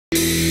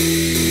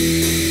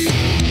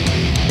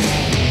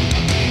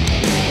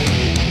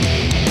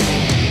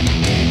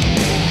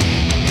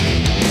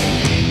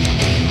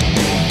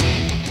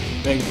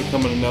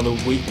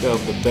another week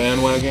of the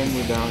Bandwagon.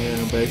 We're down here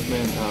in the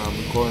basement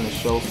recording a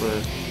show for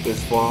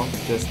this fall.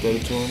 Just stay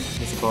tuned.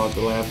 It's called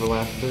The Laugh for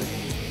Laughter.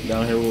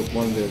 Down here with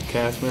one of the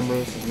cast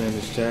members. His name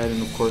is Chad,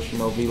 and of course you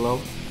know Velo.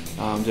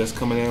 Just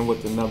coming in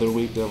with another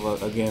week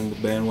of, again, the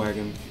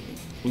Bandwagon.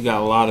 We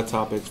got a lot of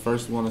topics.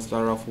 First, we want to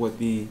start off with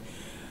the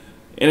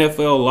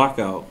NFL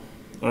lockout,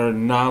 or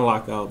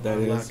non-lockout, that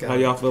is. How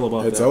y'all feel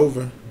about that? It's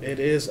over. It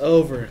is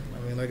over. I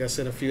mean, like I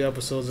said a few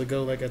episodes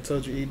ago, like I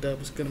told you, E-Dub,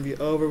 it's going to be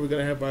over. We're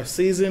going to have our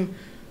season,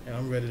 and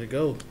I'm ready to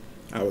go.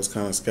 I was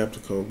kind of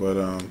skeptical, but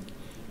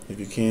if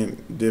you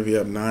can't divvy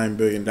up $9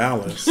 billion,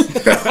 man,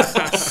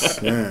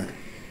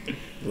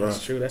 rough.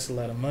 That's true. That's a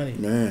lot of money.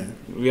 Man.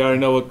 We already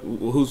know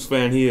whose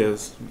fan he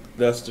is.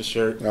 That's the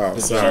shirt. Oh,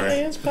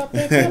 sorry.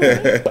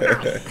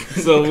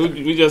 So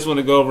we just want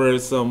to go over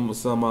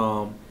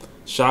some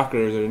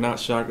shockers, or not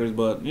shockers,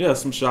 but yeah,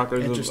 some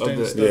shockers Interesting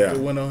of stuff the that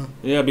went on.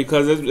 Yeah,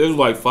 because it was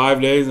like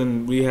 5 days,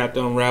 and we had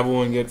to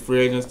unravel and get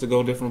free agents to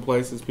go different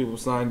places. People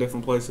sign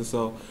different places.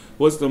 So,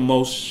 what's the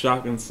most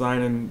shocking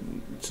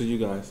signing to you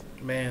guys?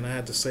 Man, I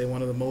had to say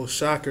one of the most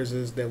shockers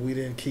is that we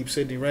didn't keep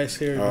Sidney Rice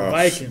here in the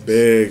Vikings.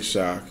 Big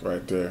shock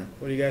right there.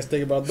 What do you guys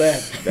think about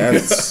that?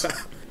 That's.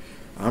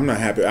 I'm not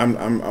happy.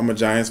 I'm a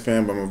Giants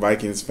fan, but I'm a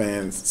Vikings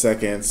fan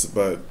seconds.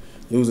 But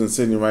losing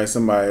Sidney Rice,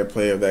 somebody a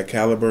player of that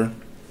caliber.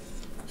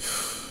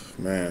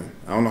 Man,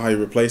 I don't know how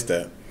you replace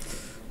that.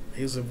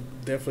 He's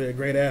definitely a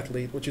great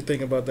athlete. What you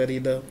think about that,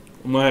 E-Dub?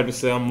 I'm gonna have to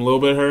say I'm a little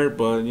bit hurt,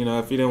 but you know,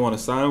 if he didn't want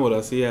to sign with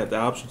us, he had the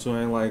option to.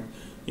 And like,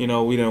 you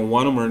know, we didn't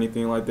want him or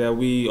anything like that.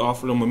 We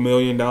offered him $1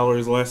 million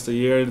less a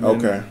year than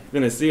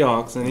the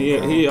Seahawks, and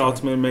he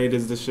ultimately made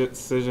his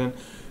decision.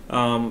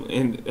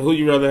 And who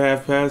you rather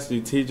have past you,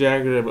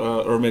 T-Jack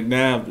or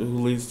McNabb,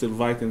 who leads to the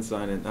Vikings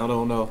signing? I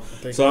don't know.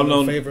 I'm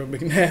in favor of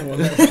McNabb on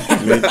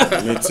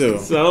that. me too.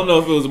 So I don't know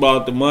if it was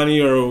about the money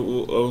or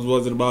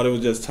was it about it was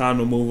just time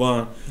to move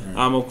on.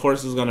 Right. Of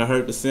course, it's going to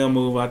hurt to see him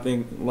move. I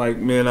think, like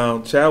me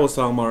and Chad was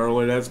talking about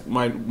earlier, that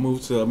might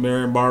move to a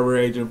Marion Barber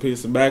agent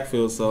piece of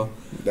backfield. So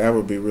that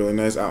would be really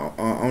nice.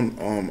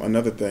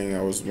 Another thing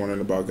I was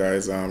wondering about,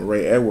 guys,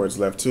 Ray Edwards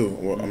left too.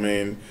 Well, I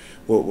mean,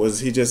 was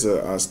he just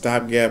a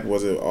stopgap?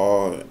 Was it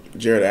all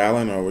Jared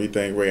Allen, or you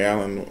think Ray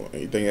Allen?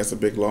 You think that's a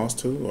big loss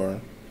too,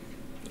 or?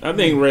 I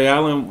think Ray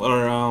Allen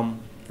or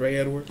Ray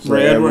Edwards.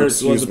 Ray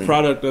Edwards was a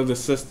product of the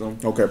system.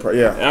 Okay,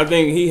 yeah. I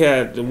think he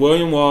had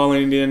William Wall,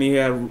 and then he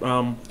had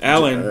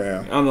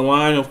Allen on the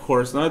line, of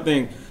course. And I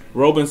think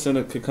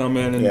Robinson could come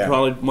in and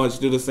probably much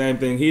do the same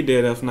thing he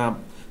did, if not.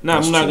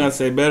 I'm not gonna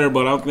say better,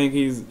 but I don't think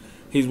he's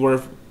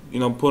worth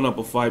putting up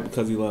a fight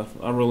because he left.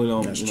 I really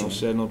don't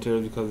shed no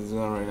tears because he's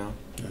gone right now.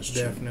 That's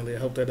definitely. True.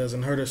 I hope that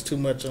doesn't hurt us too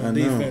much on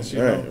defense.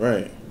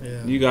 Right.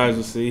 Yeah. You guys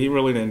will see. He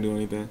really didn't do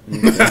anything.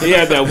 He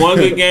had that one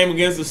good game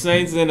against the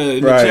Saints in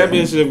the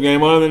championship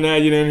game. Other than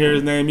that, you didn't hear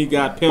his name. He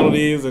got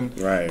penalties and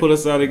put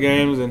us out of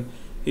games, and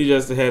he's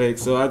just a headache.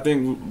 So I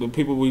think the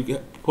people we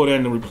put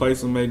in to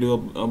replace him may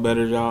do a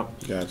better job.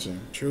 Gotcha.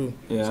 True.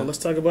 Yeah. So let's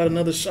talk about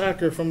another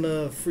shocker from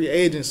the free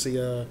agency.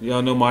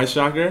 Y'all know my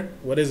shocker?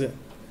 What is it?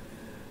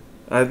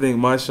 I think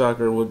my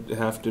shocker would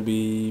have to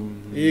be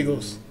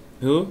Eagles.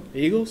 Who?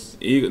 Eagles?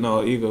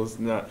 Eagles.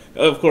 Not.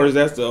 Of course,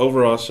 that's the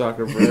overall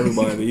shocker for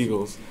everybody. The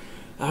Eagles.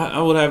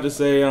 I would have to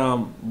say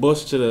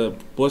Bush to the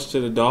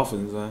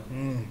Dolphins.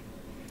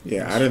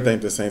 Yeah, I didn't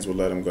think the Saints would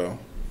let him go.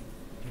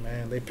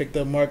 Man, they picked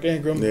up Mark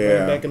Ingram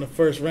back in the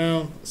first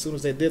round. As soon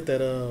as they did that,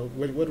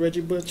 what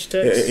Reggie Bush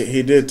text? Yeah,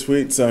 he did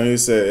tweet something. He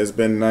said it's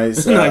been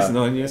nice. Nice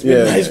knowing you. It's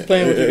been nice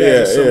playing with you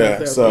guys.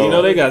 Like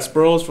so they got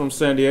Sproles from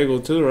San Diego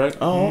too, right?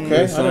 Oh, okay.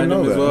 They signed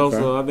him as well, Okay.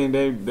 so I think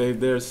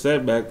they're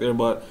set back there,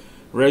 but.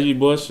 Reggie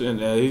Bush, and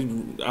he's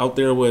out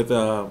there with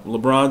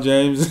LeBron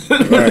James.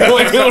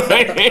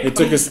 He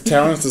took his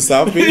talents to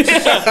South Beach.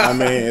 I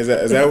mean, is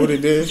that what he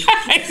did?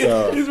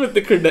 So. He's with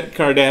the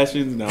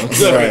Kardashians now.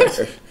 Right.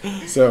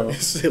 So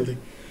silly.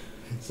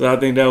 So I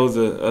think that was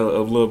a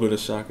little bit of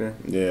shocker.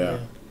 Yeah.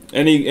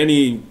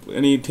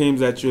 Any teams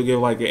that you'll give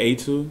like an A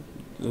to?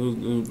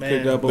 Who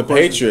picked up the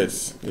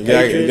Patriots? You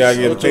gotta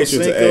give the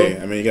Patriots an A.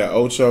 I mean, you got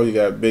Ocho, you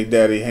got Big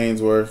Daddy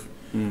Hainsworth.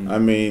 I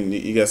mean,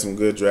 you got some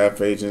good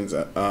draft agents.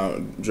 They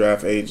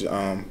drafted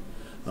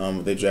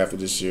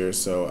this year.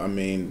 So I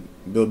mean,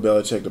 Bill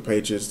Belichick, the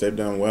Patriots, they've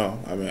done well.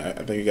 I mean, I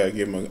think you got to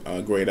give them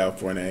a grade out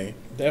for an A.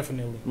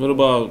 Definitely. What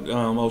about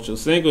Ocho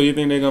Cinco? You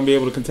think they're gonna be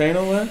able to contain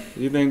all that?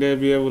 You think they'll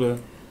be able to?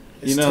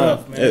 It's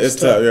tough, man. It's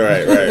tough. You're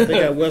right. They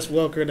got Wes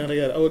Welker, now they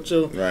got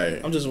Ocho.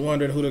 Right. I'm just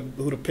wondering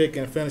who to pick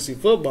in fantasy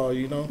football.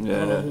 I don't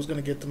know who's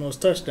gonna get the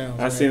most touchdowns.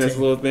 I seen this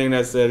little thing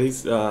that said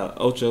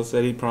Ocho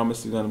said he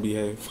promised he's gonna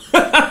behave.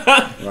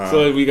 Wow.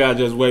 So we gotta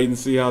just wait and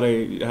see how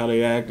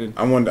they act.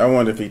 I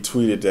wonder if he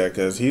tweeted that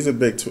because he's a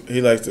big. He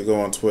likes to go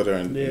on Twitter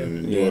and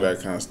do all that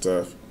kind of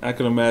stuff. I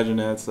can imagine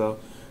that. So.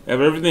 If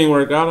everything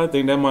worked out, I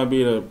think that might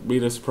be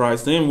the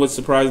surprise thing. What's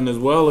surprising as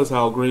well is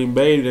how Green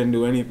Bay didn't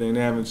do anything. They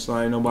haven't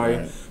signed nobody.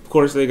 Right. Of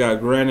course, they got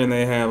Grant and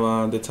they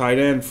have the tight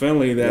end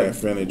Finley that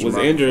was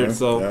injured.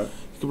 So you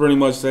could pretty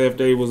much say if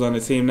they was on the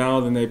team now,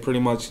 then they pretty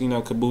much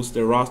could boost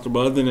their roster.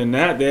 But other than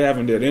that, they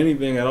haven't did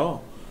anything at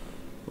all.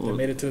 They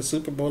made it to the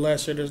Super Bowl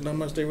last year. There's not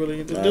much they really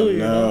need to do.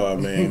 No, I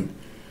mean,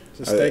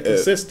 just stay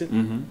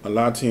consistent. A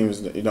lot of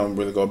teams you don't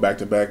really go back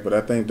to back, but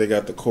I think they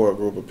got the core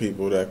group of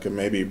people that can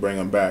maybe bring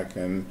them back.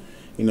 And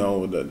the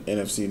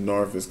NFC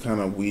North is kind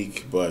of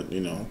weak, but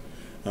you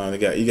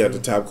got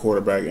the top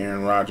quarterback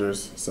Aaron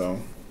Rodgers, so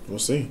we'll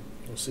see.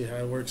 We'll see how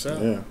it works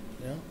out.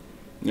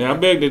 Yeah. I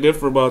beg to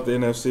differ about the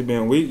NFC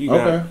being weak.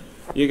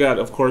 You got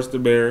of course the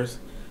Bears.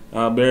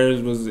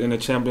 Bears was in a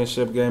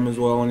championship game as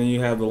well, and then you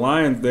have the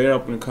Lions. They're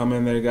up and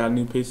coming. They got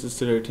new pieces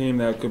to their team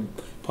that could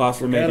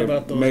possibly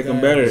make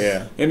them better.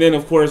 Yeah. And then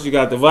of course you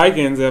got the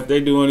Vikings. If they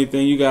do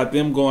anything, you got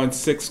them going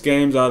 6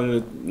 games out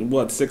of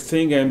the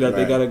 16 games that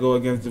they got to go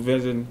against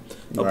division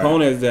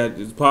opponents. That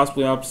is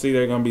possibly obviously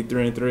they're going to be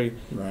 3-3.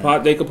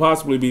 Right. They could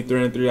possibly be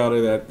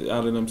 3-3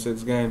 out of them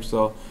 6 games.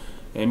 So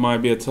it might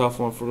be a tough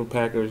one for the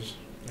Packers.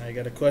 I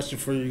got a question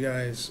for you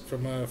guys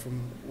from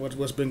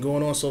what's been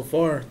going on so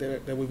far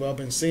that we've all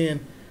been seeing.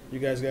 You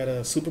guys got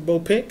a Super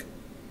Bowl pick,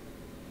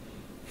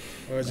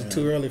 or is it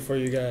too early for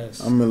you guys?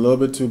 I'm a little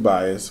bit too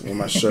biased with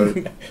my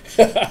shirt,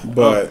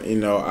 but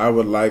I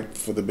would like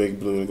for the Big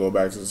Blue to go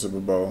back to the Super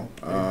Bowl.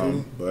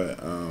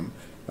 But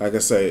like I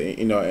say,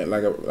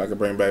 like I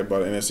bring back about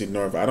the NFC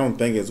North, I don't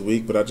think it's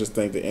weak, but I just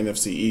think the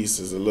NFC East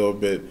is a little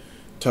bit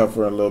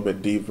tougher, a little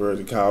bit deeper.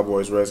 The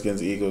Cowboys,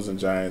 Redskins, Eagles, and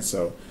Giants.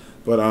 So.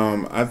 But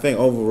I think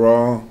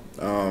overall,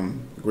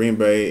 Green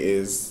Bay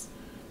is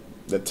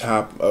the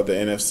top of the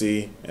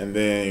NFC, and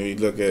then you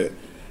look at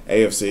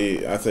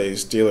AFC, I say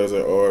Steelers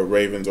or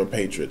Ravens or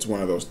Patriots,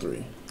 one of those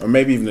 3, or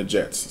maybe even the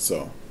Jets.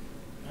 So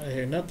I didn't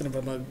hear nothing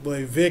about my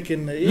boy Vic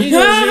and the Eagles.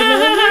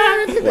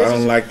 Well, I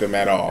don't like them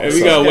at all. Hey,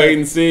 we gotta wait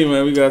and see,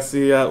 man. We gotta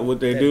see what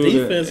they do.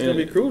 Defense is gonna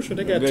be crucial.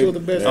 They got 2 of the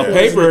best on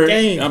players in the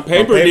game. On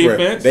paper,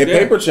 defense. They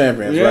paper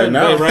champions right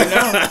now.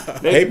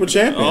 Paper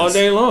champions all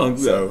day long.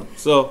 So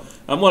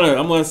I'm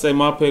gonna say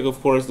my pick, of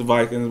course, the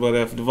Vikings. But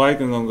if the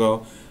Vikings don't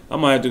go, I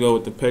might have to go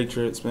with the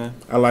Patriots, man.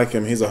 I like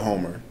him. He's a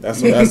homer.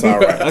 That's all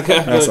right.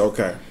 That's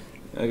okay.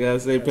 I gotta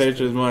say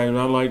Patriots, man.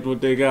 I liked what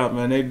they got,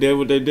 man. They did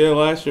what they did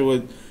last year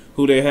with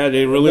who they had.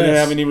 They really didn't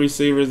have any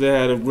receivers. They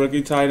had a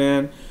rookie tight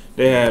end.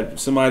 They had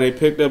somebody they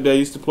picked up that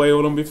used to play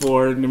with them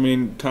before. I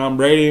mean, Tom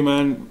Brady,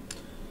 man.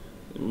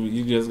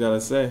 You just gotta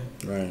say,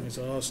 right? He's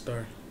an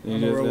all-star. I'm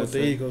going to roll with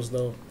the Eagles,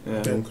 though.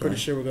 Yeah. I'm pretty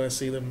sure we're going to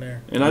see them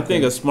there. And I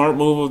think a smart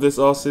move of this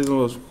offseason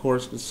was, of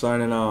course,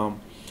 signing,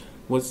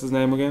 what's his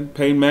name again?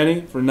 Peyton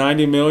Manning for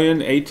 $90 million,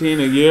 $18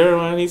 a year.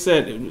 And he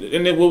said,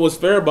 and what was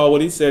fair about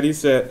what he said,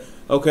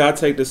 okay, I'll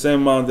take the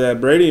same amount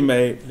that Brady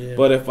made,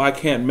 but if I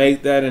can't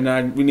make that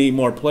and we need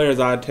more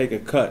players, I'd take a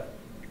cut.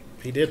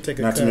 He did take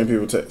a cut. Not too many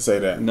people say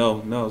that.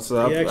 No.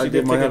 So he actually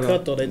did take a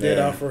cut, though. They did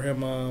offer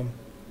him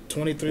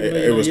 $23 million.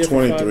 It was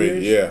 23.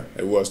 Yeah,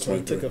 it was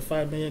 23. So he took a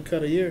 $5 million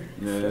cut a year.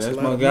 Yeah, that's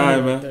my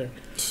guy, man. Right,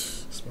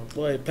 that's my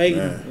boy Peyton.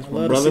 Man. I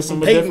love brother to see some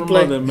from a Peyton different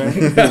play. mother,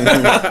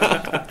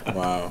 man.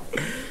 Wow.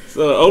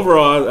 So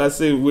overall, I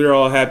see we're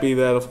all happy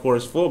that, of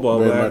course, football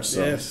very back. Much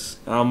so. Yes.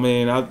 I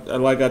mean,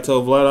 like I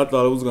told Vlad, I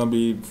thought it was gonna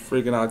be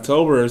freaking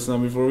October or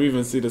something before we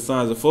even see the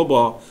signs of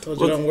football. Told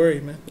you, don't worry,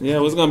 man. Yeah,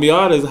 what's gonna be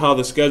odd is how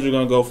the schedule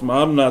gonna go.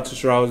 I'm not too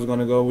sure how it's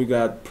gonna go. We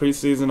got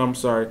preseason.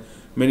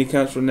 Mini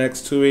camps for the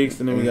next 2 weeks,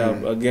 and then we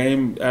got a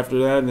game after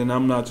that, and then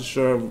I'm not too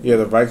sure. Yeah,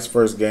 the Vikes'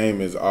 first game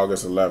is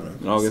August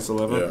 11th. August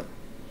 11th?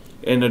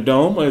 Yeah. In the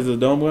dome? Is the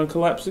dome going to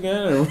collapse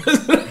again? Or?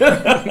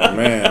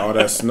 Man, all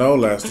that snow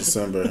last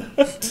December.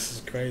 This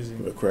is crazy.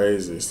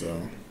 Crazy,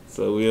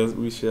 So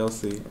we shall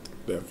see.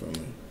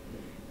 Definitely.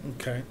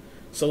 Okay.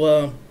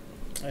 So,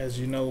 as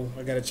you know,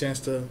 I got a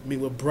chance to meet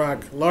with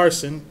Brock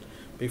Larson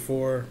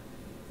before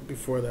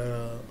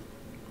the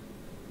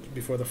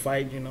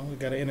fight. We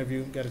got an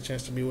interview, got a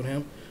chance to meet with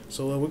him.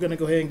 So we're going to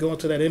go ahead and go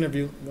into that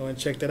interview. Go and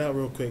check that out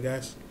real quick,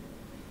 guys.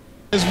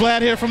 It's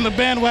Vlad here from the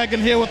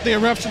Bandwagon here with the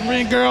Eruption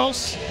Ring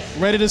Girls.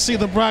 Ready to see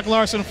the Brock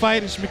Larson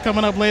fight. It should be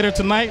coming up later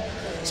tonight.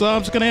 So I'm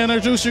just going to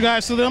introduce you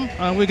guys to them.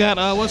 We got,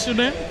 what's your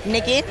name?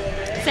 Nikki.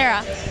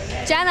 Sarah.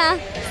 Jenna.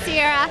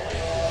 Sierra.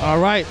 All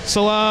right.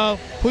 So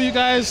who you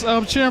guys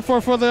cheering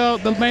for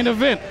the main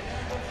event?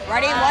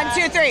 Ready? 1,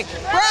 2, 3.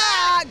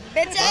 Brock,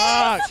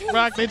 bitches!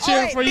 Brock, they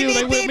cheering for you.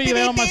 They with me.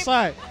 They on my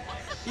side.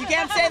 You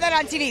can't say that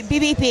on TV.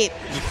 Beep, beep, beep.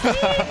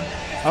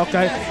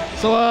 Okay.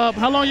 So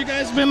how long you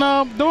guys been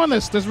doing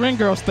this ring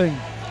girls thing?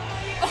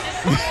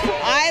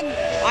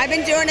 I've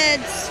been doing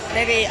it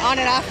maybe on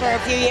and off for a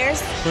few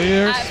years.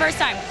 First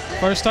time.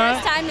 First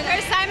time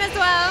as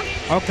well.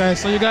 Okay.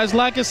 So you guys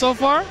like it so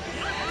far?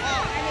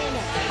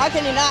 How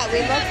can you not? We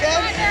look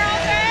good.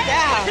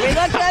 Yeah, we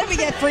look good. We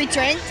get free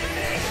drinks.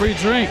 Free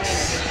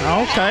drinks.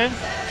 Okay.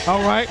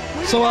 All right.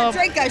 So our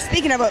drink guy.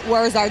 Speaking of it,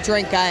 where's our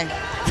drink guy? All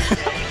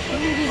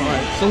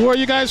right. So where are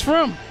you guys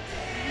from?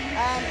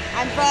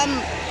 I'm from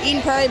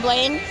Eden Prairie,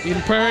 Blaine.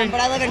 Eden Prairie. But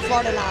I live in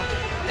Florida now.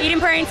 Eden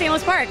Prairie and St.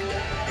 Louis Park.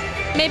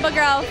 Maple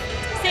Grove,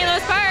 St.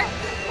 Louis Park.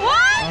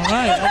 What? All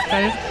right.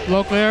 Okay.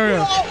 Local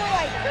area.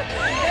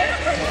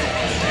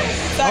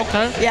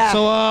 Okay. Yeah.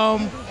 So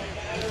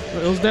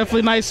It was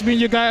definitely nice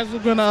meeting you guys. We're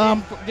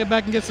gonna get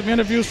back and get some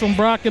interviews from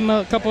Brock and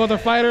a couple other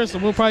fighters,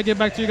 and we'll probably get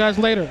back to you guys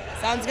later.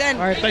 Sounds good.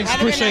 All right, thanks.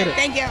 Have a good Appreciate night. it.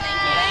 Thank you.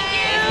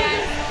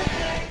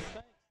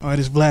 All right,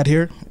 it's Vlad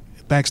here,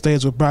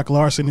 backstage with Brock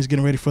Larson. He's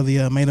getting ready for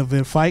the main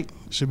event fight.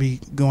 Should be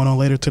going on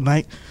later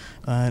tonight.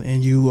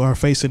 And you are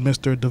facing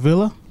Mr.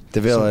 Davila.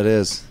 Davila, it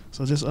is.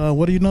 So just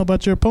what do you know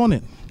about your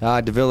opponent?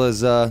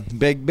 Davila's a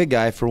big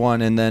guy for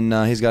one, and then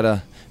he's got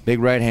a big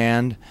right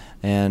hand,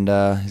 and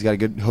he's got a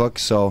good hook.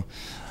 So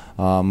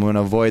I'm going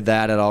to avoid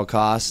that at all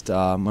costs.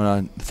 I'm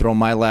going to throw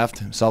my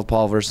left,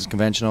 southpaw versus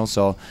conventional.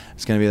 So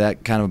it's going to be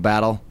that kind of a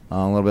battle.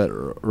 A little bit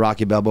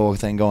Rocky Balboa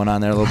thing going on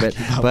there a little bit.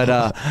 But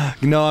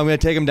no, I'm going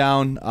to take him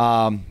down,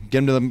 get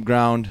him to the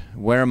ground,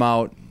 wear him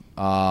out,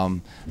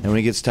 and when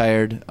he gets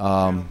tired,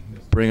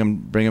 bring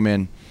him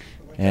in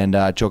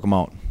and choke him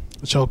out.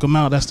 Choke him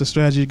out. That's the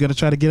strategy. You're going to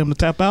try to get him to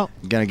tap out?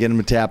 Going to get him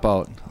to tap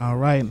out. All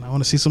right. I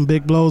want to see some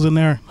big blows in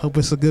there. Hope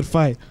it's a good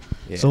fight.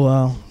 Yeah. So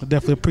I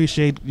definitely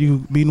appreciate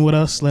you being with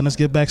us, letting us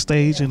get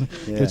backstage and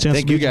get a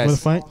chance to meet you for the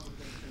fight.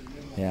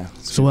 Yeah,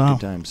 so good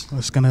times.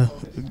 It's going to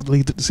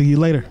lead to see you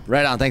later.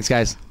 Right on. Thanks,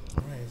 guys.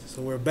 All right.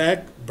 So we're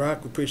back.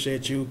 Brock, we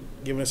appreciate you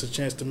giving us a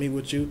chance to meet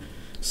with you.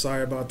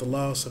 Sorry about the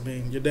loss. I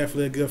mean, you're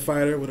definitely a good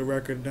fighter with a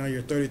record now.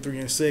 You're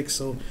 33-6,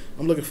 so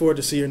I'm looking forward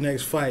to see your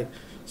next fight.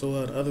 So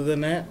other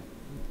than that,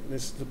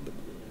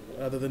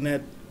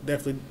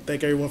 definitely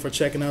thank everyone for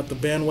checking out the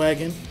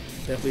Bandwagon.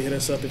 Definitely hit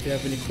us up if you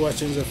have any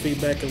questions or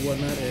feedback and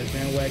whatnot at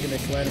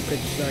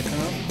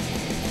bandwagon@collidingpictures.com.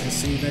 And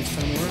see you next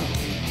time around.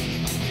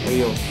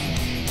 Adios.